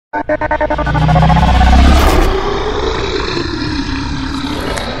What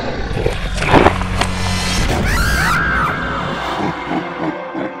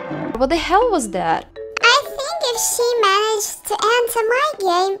the hell was that? I think if she managed to enter my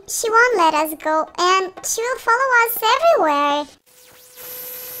game, she won't let us go and she will follow us everywhere.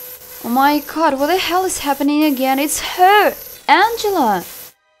 Oh my god, what the hell is happening again? It's her! Angela!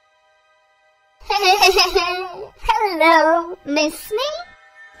 Hello, miss me?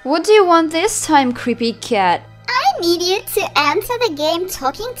 What do you want this time, creepy cat? I need you to enter the game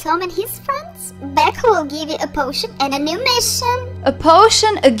Talking Tom and his friends. Becca will give you a potion and a new mission. A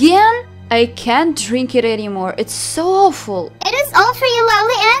potion again? I can't drink it anymore. It's so awful. It is all for you,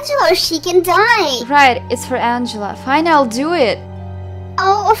 lovely Angela, or she can die. Right, it's for Angela. Fine, I'll do it.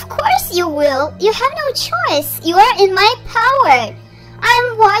 Oh, of course you will. You have no choice. You are in my power.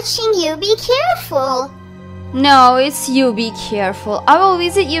 I'm watching you. Be careful. No, it's you. Be careful. I will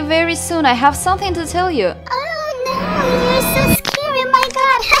visit you very soon. I have something to tell you. Oh no, you're so scary, my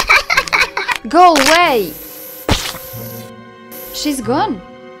god. Go away. She's gone.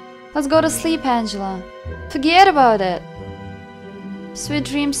 Let's go to sleep, Angela. Forget about it. Sweet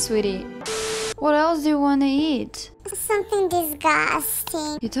dreams, sweetie. What else do you want to eat? Something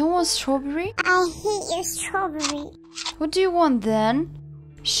disgusting. You don't want strawberry? I hate your strawberry. What do you want then?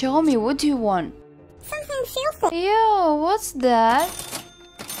 Show me, what do you want? Something filthy. Ew, what's that?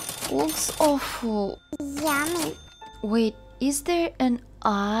 Looks awful. Yummy. Wait, is there an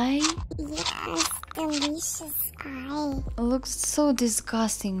eye? Yes, delicious eye. It looks so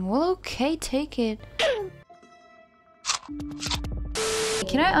disgusting. Well, okay, take it.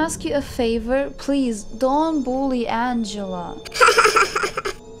 Can I ask you a favor? Please, don't bully Angela.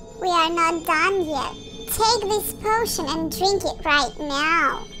 We are not done yet. Take this potion and drink it right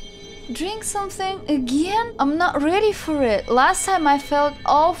now. Drink something again? I'm not ready for it. Last time I felt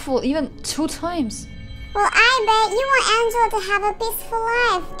awful, even 2 times. Well, I bet you want Angela to have a peaceful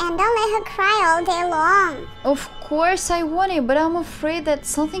life and don't let her cry all day long. Of course I want it, but I'm afraid that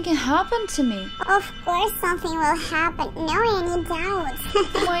something can happen to me. Of course something will happen, no any doubt.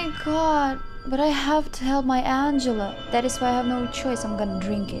 Oh my god, but I have to help my Angela. That is why I have no choice, I'm gonna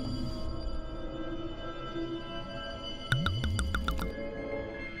drink it.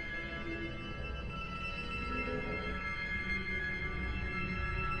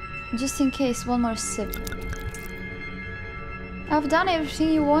 Just in case, one more sip. I've done everything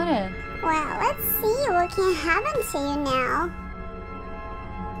you wanted. Well, let's see what can happen to you now.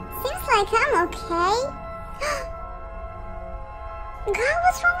 Seems like I'm okay. God,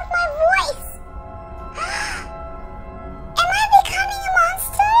 what's wrong with my voice? Am I becoming a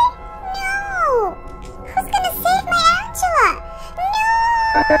monster? No! Who's gonna save my Angela? No!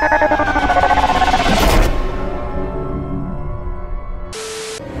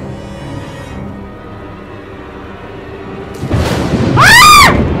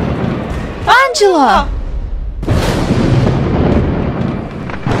 Angela!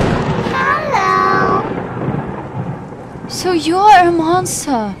 Hello! So you are a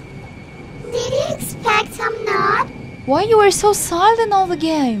monster. Did you expect I'm not? Why you were so silent all the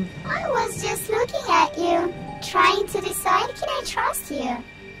game? I was just looking at you, trying to decide can I trust you. And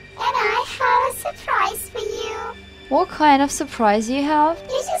I have a surprise for you. What kind of surprise you have?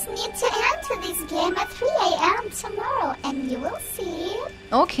 You just need to enter this game at 3 a.m. tomorrow and you will see.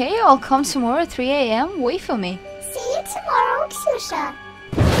 Okay, I'll come tomorrow at 3 a.m. Wait for me. See you tomorrow, Ksusha.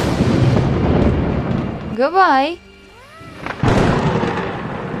 Goodbye.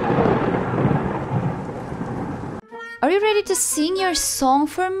 Are you ready to sing your song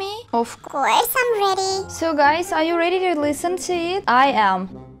for me? Of course I'm ready. So guys, are you ready to listen to it? I am.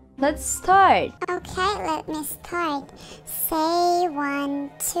 Let's start. Okay, let me start. Say 1,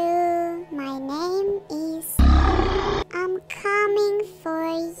 2, my name is... I'm coming for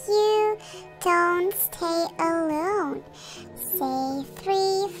you, don't stay alone. Say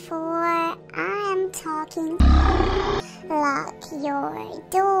 3, 4, I'm talking. Lock your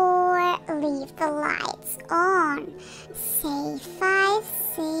door, leave the lights on. Say 5,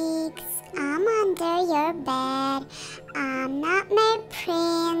 6, I'm under your bed. I'm not my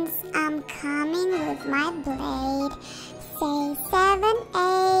prince, I'm coming with my blade. Say 7,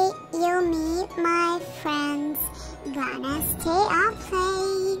 8, you'll meet my friends. Gonna stay up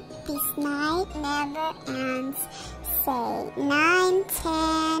late, this night never ends. Say 9,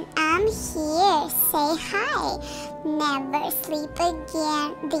 10, I'm here, say hi. Never sleep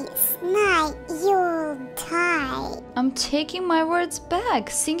again, this night you'll die. I'm taking my words back.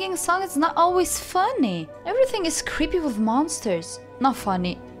 Singing a song is not always funny. Everything is creepy with monsters. Not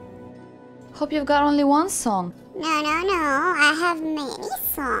funny. Hope you've got only one song. No. I have many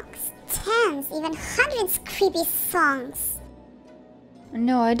songs. Tens, even hundreds creepy songs.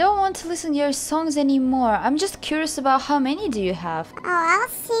 No, I don't want to listen to your songs anymore. I'm just curious about how many do you have? Oh, I'll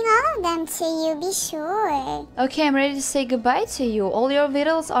sing all of them to you, be sure. Okay, I'm ready to say goodbye to you. All your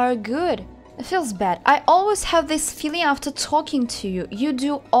videos are good. It feels bad. I always have this feeling after talking to you. You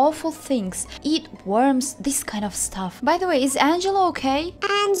do awful things. Eat worms, this kind of stuff. By the way, is Angela okay?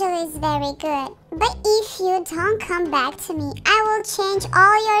 Angela is very good. But if you don't come back to me, I will change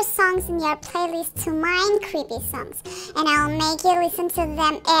all your songs in your playlist to mine creepy songs. And I'll make you listen to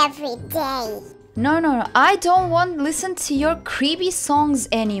them every day. No. I don't want to listen to your creepy songs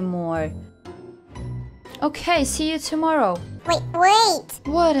anymore. Okay, see you tomorrow. Wait.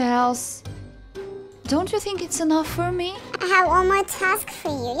 What else? Don't you think it's enough for me? I have one more task for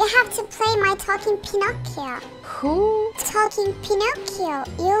you. You have to play my talking Pinocchio. Who? Talking Pinocchio.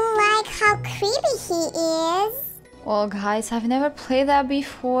 You like how creepy he is? Well, guys, I've never played that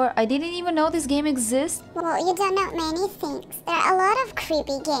before. I didn't even know this game exists. Well, you don't know many things. There are a lot of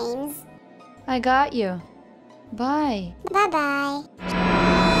creepy games. I got you. Bye. Bye-bye.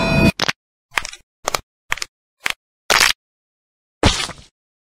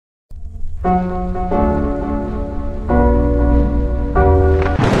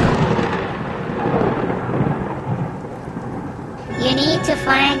 You need to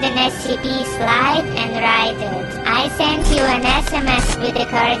find an SCP slide and write it. I sent you an SMS with the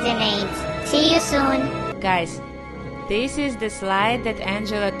coordinates. See you soon. Guys, this is the slide that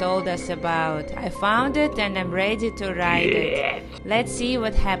Angela told us about. I found it and I'm ready to write it. Let's see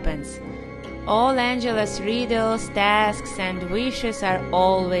what happens. All Angela's riddles, tasks and wishes are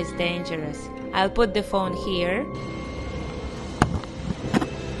always dangerous. I'll put the phone here.